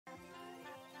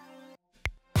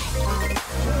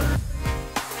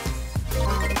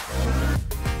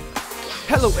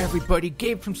Hello everybody,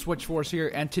 Gabe from Switchforce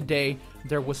here, and today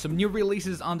there was some new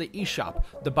releases on the eShop.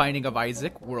 The Binding of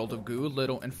Isaac, World of Goo,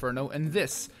 Little Inferno, and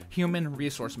this, Human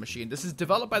Resource Machine. This is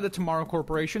developed by the Tomorrow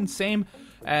Corporation, same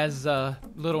as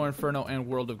Little Inferno and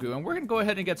World of Goo, and we're going to go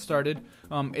ahead and get started.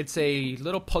 It's a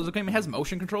little puzzle game. It has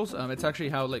motion controls. It's actually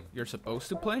how like you're supposed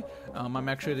to play. I'm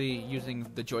actually using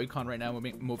the Joy-Con right now,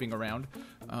 moving around.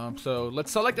 So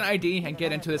let's select an ID and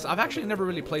get into this. I've actually never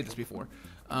really played this before.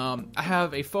 I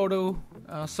have a photo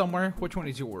somewhere. Which one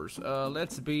is yours?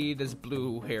 Let's be this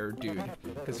blue-haired dude,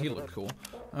 because he looked cool.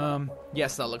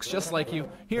 Yes, that looks just like you.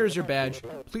 Here's your badge.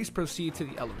 Please proceed to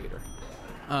the elevator.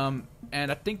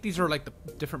 And I think these are like the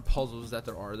different puzzles that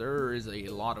there are. There is a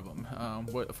lot of them.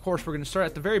 Of course, we're going to start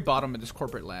at the very bottom of this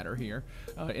corporate ladder here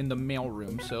in the mail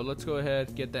room. So let's go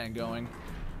ahead, get that going.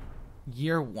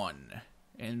 Year 1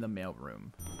 in the mail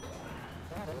room.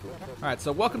 Alright,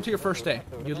 so welcome to your first day.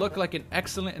 You look like an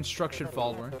excellent instruction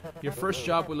follower. Your first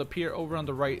job will appear over on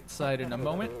the right side in a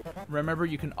moment. Remember,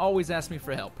 you can always ask me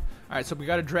for help. Alright, so we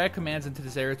gotta drag commands into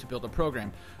this area to build a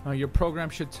program. Your program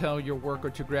should tell your worker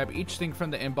to grab each thing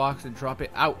from the inbox and drop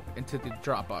it out into the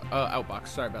outbox.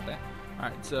 Sorry about that.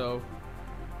 Alright, so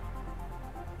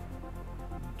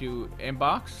do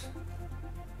inbox,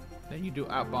 then you do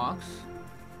outbox,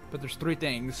 but there's 3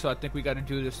 things, so I think we gotta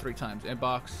do this 3 times.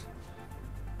 Inbox,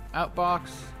 outbox,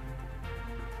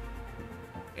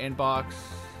 inbox,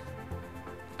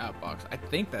 outbox. I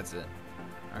think that's it.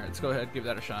 Alright, let's go ahead and give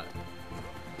that a shot.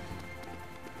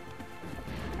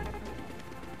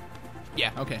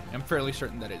 Yeah, okay. I'm fairly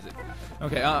certain that is it.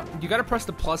 Okay, you gotta press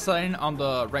the plus sign on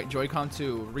the right Joy-Con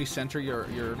to recenter your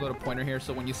little pointer here,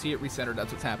 so when you see it recenter,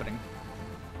 that's what's happening.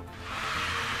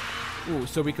 Ooh,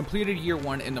 so we completed year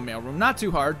 1 in the mailroom. Not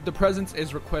too hard. The presence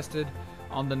is requested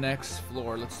on the next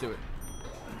floor. Let's do it.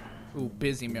 Ooh,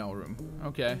 busy mailroom.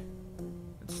 Okay.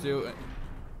 Let's do it.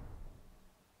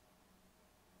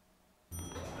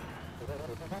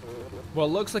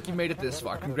 Well, looks like you made it this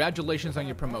far. Congratulations on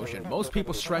your promotion. Most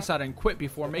people stress out and quit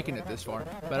before making it this far,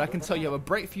 but I can tell you have a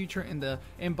bright future in the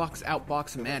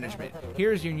inbox-outbox management.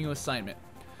 Here's your new assignment.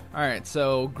 Alright,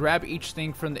 so grab each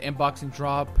thing from the inbox and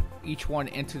drop each one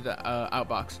into the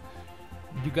outbox.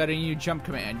 You got a new jump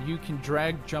command. You can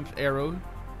drag jump arrow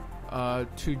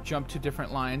to jump to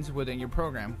different lines within your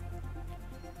program.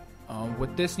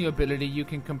 With this new ability, you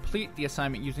can complete the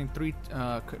assignment using 3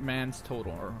 commands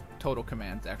total, or total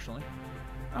commands actually.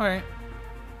 Alright,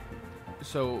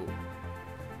 so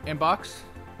inbox,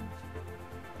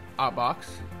 outbox,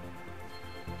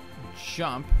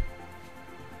 jump.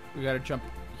 We gotta jump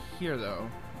here though,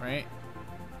 right?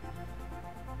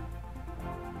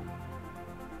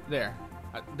 There,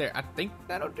 there. I think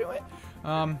that'll do it.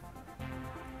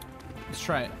 Let's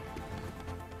try it.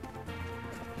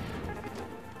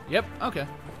 Yep, okay.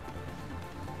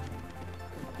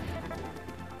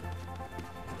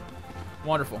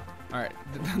 Wonderful. Alright,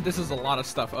 this is a lot of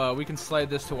stuff. We can slide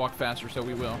this to walk faster, so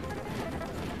we will.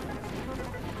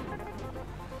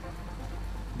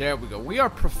 There we go. We are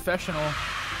professional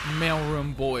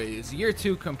mailroom boys. Year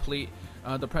 2 complete.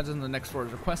 The presence on the next floor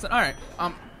is requested. Alright,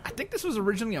 I think this was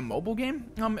originally a mobile game,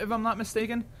 if I'm not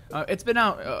mistaken. It's been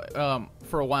out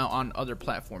for a while on other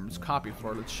platforms. Copy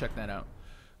Floor, let's check that out.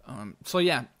 So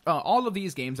yeah, all of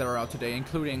these games that are out today,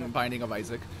 including Binding of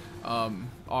Isaac,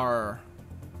 are,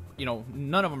 you know,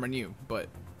 none of them are new, but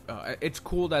it's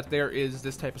cool that there is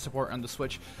this type of support on the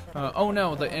Switch. Oh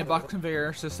no, the inbox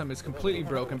conveyor system is completely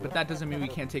broken, but that doesn't mean we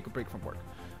can't take a break from work.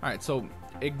 Alright, so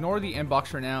ignore the inbox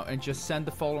for now and just send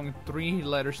the following 3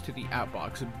 letters to the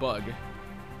outbox. Bug.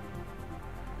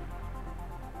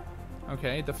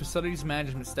 Okay, the facilities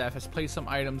management staff has placed some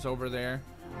items over there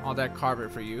on that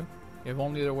carpet for you. If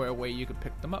only there were a way you could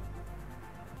pick them up.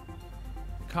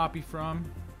 Copy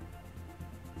from.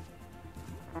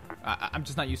 I'm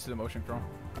just not used to the motion control.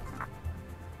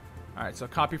 Alright, so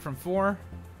copy from 4.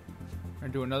 We're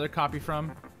gonna do another copy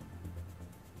from.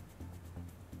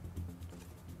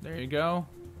 There you go.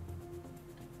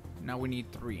 Now we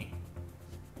need 3.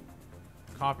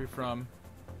 Copy from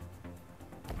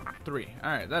 3.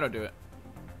 Alright, that'll do it.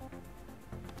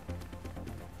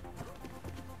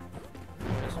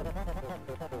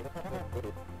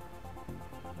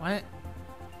 What?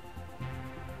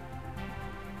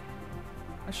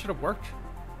 That should have worked.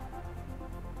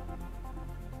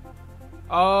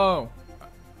 Oh.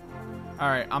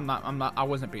 Alright, I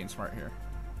wasn't being smart here.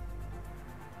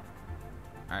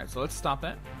 Alright, so let's stop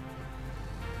that.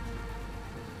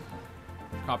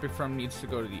 Copy from needs to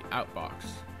go to the outbox.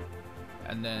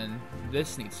 And then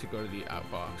this needs to go to the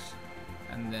outbox.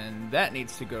 And then that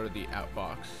needs to go to the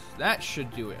outbox. That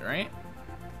should do it, right?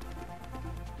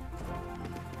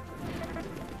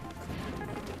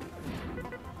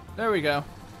 There we go.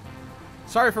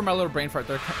 Sorry for my little brain fart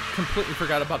there. Completely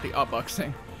forgot about the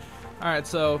unboxing. Alright,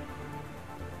 so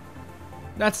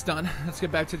that's done. Let's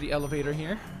get back to the elevator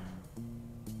here.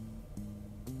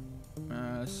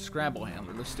 Scramble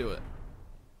handler. Let's do it.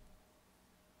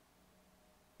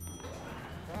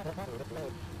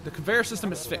 The conveyor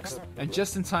system is fixed, and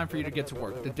just in time for you to get to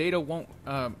work. The data won't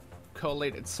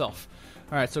collate itself.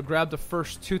 Alright, so grab the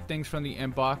first 2 things from the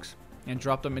inbox and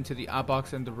drop them into the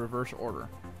outbox in the reverse order.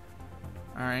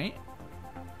 Alright.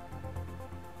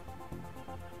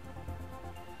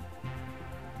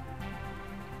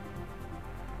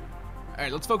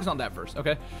 Alright, let's focus on that first,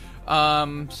 okay?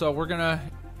 So we're gonna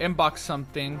inbox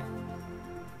something.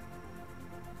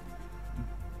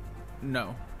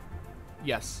 No.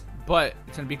 Yes. But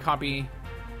it's gonna be copy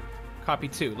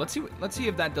 2. Let's see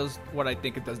if that does what I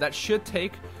think it does. That should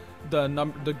take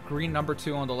the green number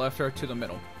 2 on the left or to the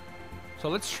middle. So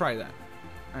let's try that.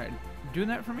 Alright, do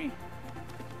that for me.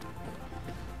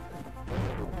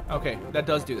 Okay, that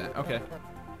does do that. Okay.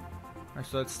 Alright,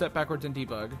 so let's step backwards and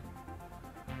debug.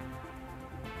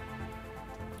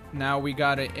 Now we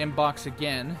gotta inbox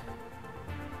again.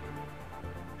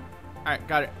 Alright,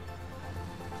 got it.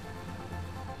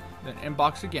 Then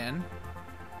inbox again.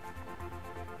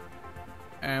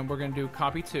 And we're gonna do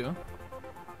copy 2.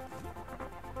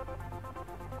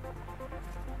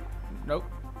 Nope.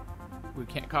 We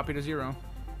can't copy to 0.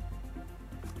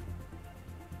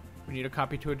 We need to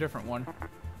copy to a different one.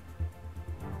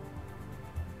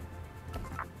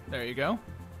 There you go.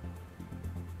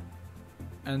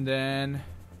 And then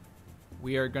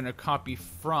we are going to copy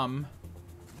from,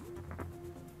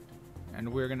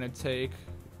 and we're going to take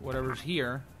whatever's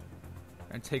here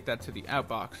and take that to the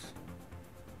outbox.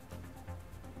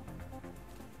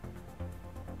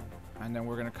 And then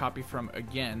we're going to copy from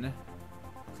again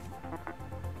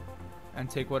and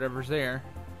take whatever's there.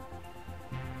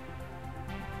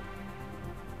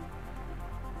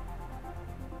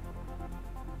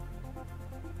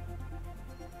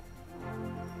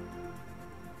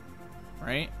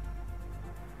 Right?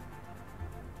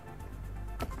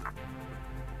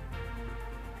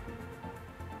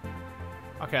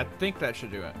 Okay, I think that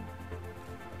should do it.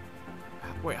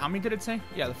 Wait, how many did it say?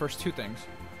 Yeah, the first 2 things.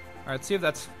 Alright, let's see if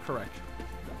that's correct.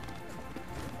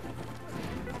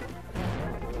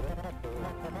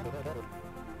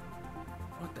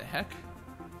 What the heck?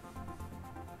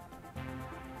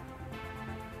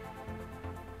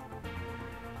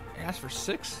 It asked for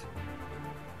 6?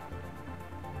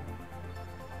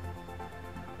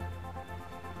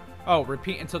 Oh,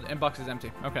 repeat until the inbox is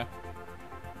empty. Okay.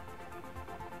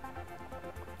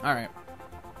 Alright.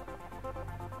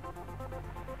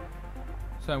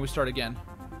 So then we start again.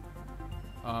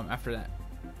 After that.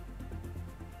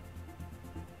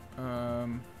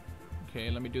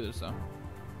 Okay, let me do this though.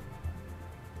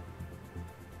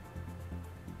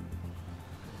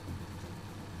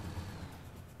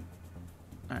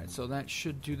 Alright, so that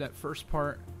should do that first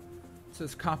part. It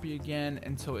says copy again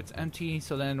until it's empty.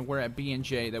 So then we're at B and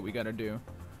J that we gotta do.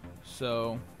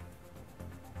 So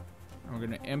we're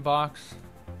gonna inbox.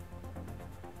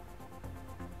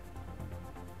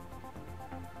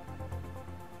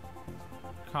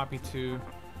 Copy to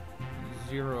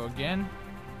 0 again.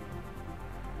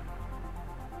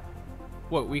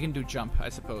 What, we can do jump, I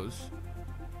suppose.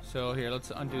 So here,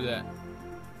 let's undo that.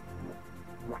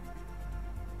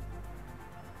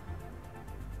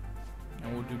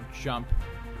 And we'll do jump.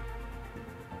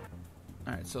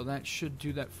 Alright, so that should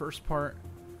do that first part.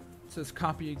 It says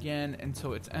copy again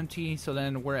until it's empty. So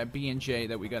then we're at B and J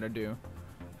that we gotta do.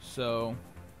 So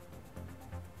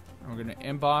we're gonna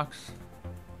inbox.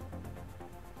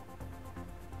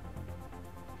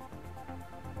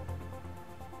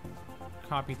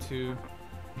 Copy to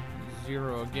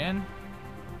 0 again.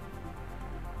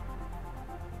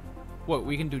 What,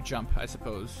 we can do jump, I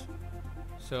suppose.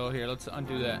 So here, let's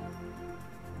undo that.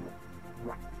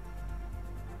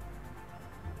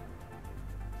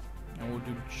 And we'll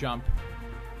do jump.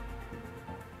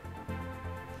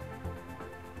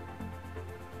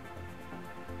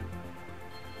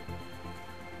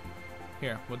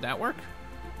 Here, would that work?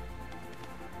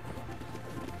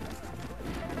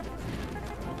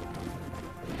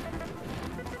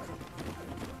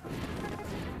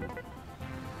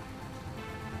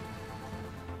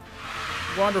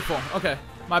 Wonderful. Okay,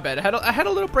 my bad. I had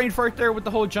a little brain fart there with the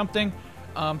whole jump thing.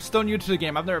 Still new to the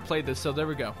game. I've never played this, so there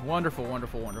we go. Wonderful,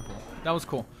 wonderful, wonderful. That was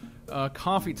cool.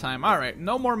 Coffee time. All right,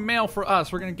 no more mail for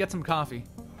us. We're gonna get some coffee.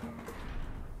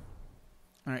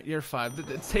 All right, year 5.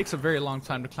 It takes a very long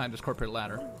time to climb this corporate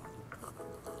ladder.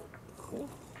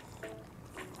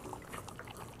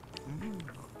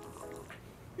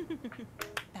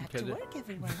 Back to work,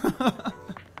 everyone.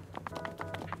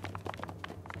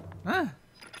 Ah,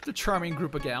 it's a charming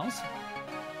group of gals.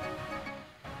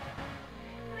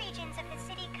 Regions of the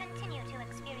city continue to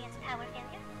experience power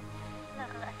failure.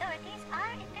 Local authorities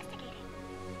are investigating.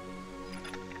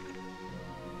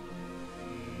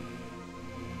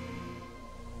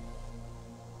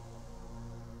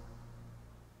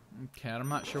 Okay, I'm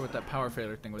not sure what that power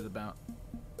failure thing was about.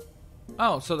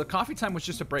 Oh, so the coffee time was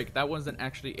just a break. That wasn't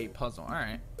actually a puzzle.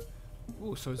 Alright.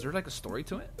 Ooh, so is there like a story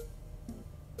to it?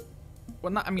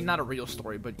 Well, not, I mean, not a real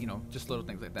story, but, you know, just little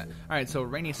things like that. Alright, so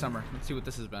Rainy Summer. Let's see what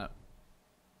this is about.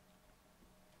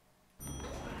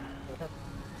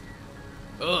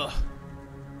 Ugh.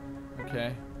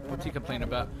 Okay. What's he complaining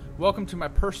about? Welcome to my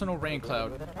personal rain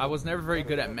cloud. I was never very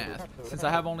good at math, since I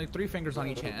have only 3 fingers on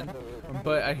each hand.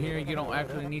 But I hear you don't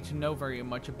actually need to know very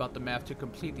much about the math to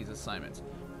complete these assignments.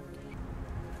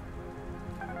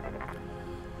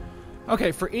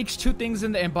 Okay, for each 2 things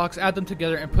in the inbox, add them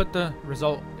together and put the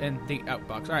result in the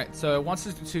outbox. Alright, so it wants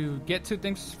us to get 2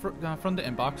 things from the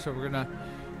inbox. So we're going to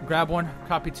grab one,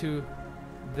 copy to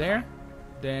there.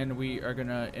 Then we are going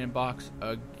to inbox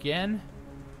again.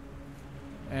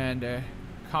 And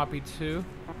copy to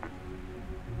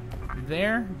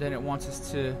there. Then it wants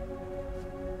us to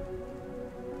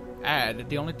add.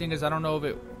 The only thing is I don't know if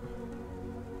it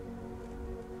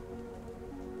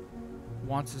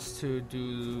wants us to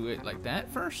do it like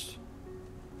that first.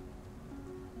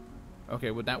 Okay,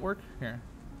 would that work? Here,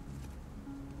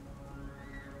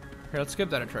 let's give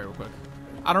that a try real quick.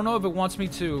 I don't know if it wants me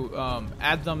to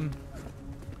add them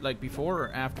like before or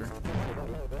after.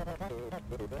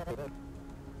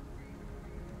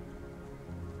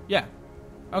 Yeah.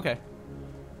 Okay.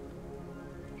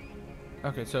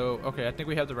 Okay, so, okay, I think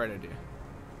we have the right idea.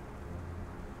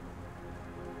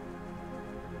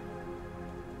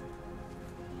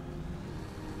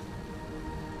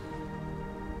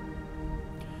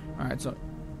 Alright, so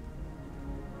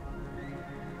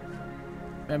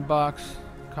inbox,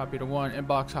 copy to 1,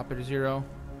 inbox, copy to 0,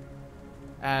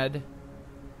 add,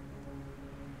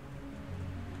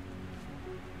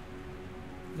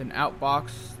 then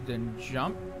outbox, then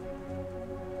jump,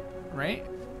 right?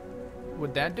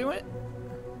 Would that do it?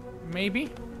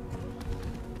 Maybe?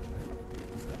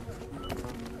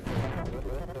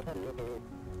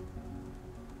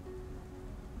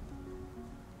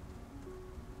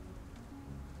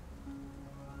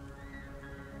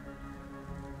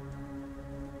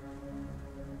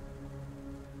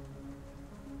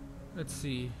 Let's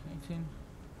see, 18.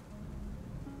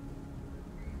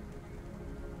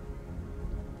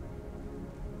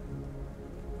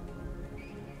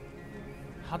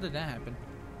 How did that happen?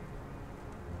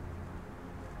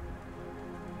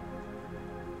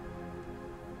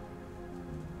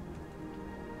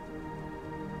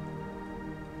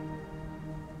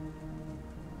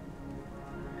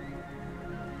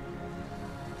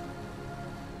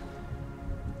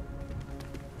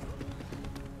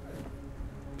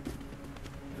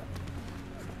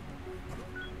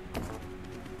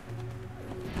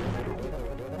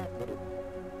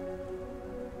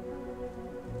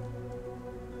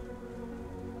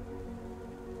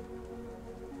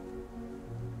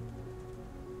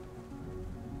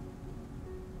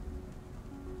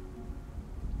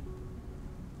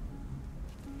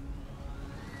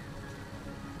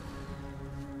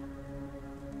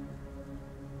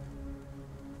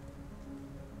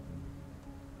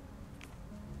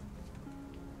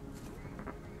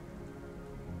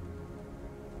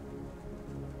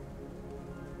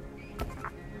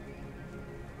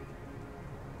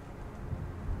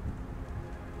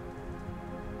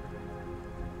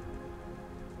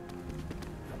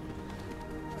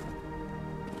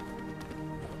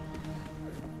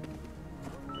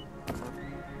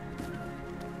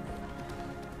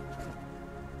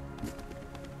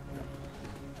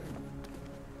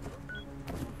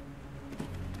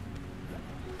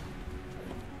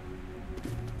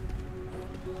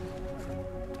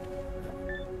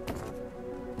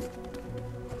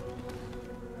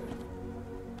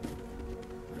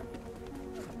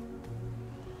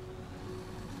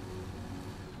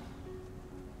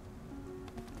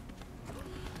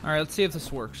 Alright, let's see if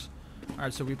this works.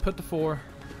 Alright, so we put the 4,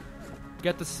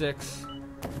 get the 6,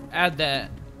 add that,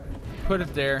 put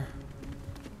it there.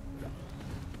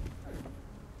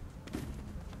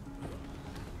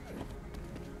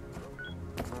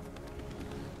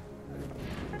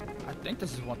 I think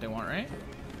this is what they want, right?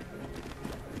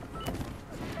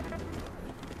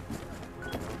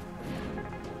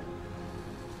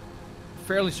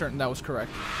 Fairly certain that was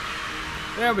correct.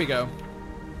 There we go.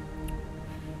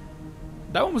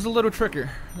 That one was a little trickier.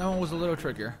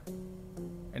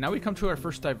 And And now we come to our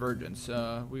first divergence.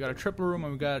 We got a triple room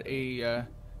and we got a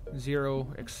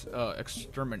zero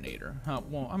exterminator.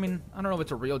 Well, I mean, I don't know if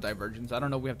it's a real divergence. I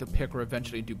don't know if we have to pick or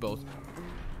eventually do both.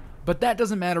 But that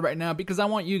doesn't matter right now because I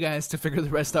want you guys to figure the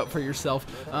rest out for yourself.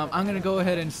 I'm going to go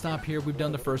ahead and stop here. We've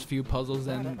done the first few puzzles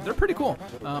and they're pretty cool.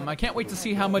 I can't wait to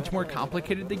see how much more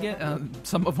complicated they get.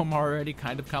 Some of them are already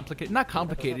kind of complicated. Not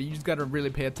complicated, you just got to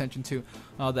really pay attention to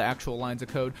the actual lines of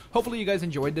code. Hopefully you guys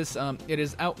enjoyed this. It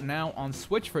is out now on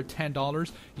Switch for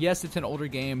 $10. Yes, it's an older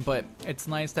game, but it's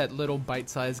nice that little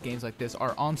bite-sized games like this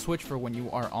are on Switch for when you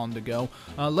are on the go.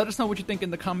 Let us know what you think in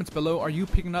the comments below. Are you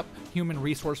picking up Human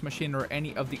Resource Machine or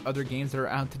any of the other games that are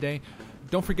out today?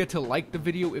 Don't forget to like the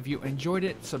video if you enjoyed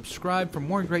it, subscribe for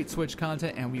more great Switch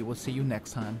content, and we will see you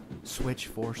next time. Switch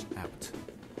Force out.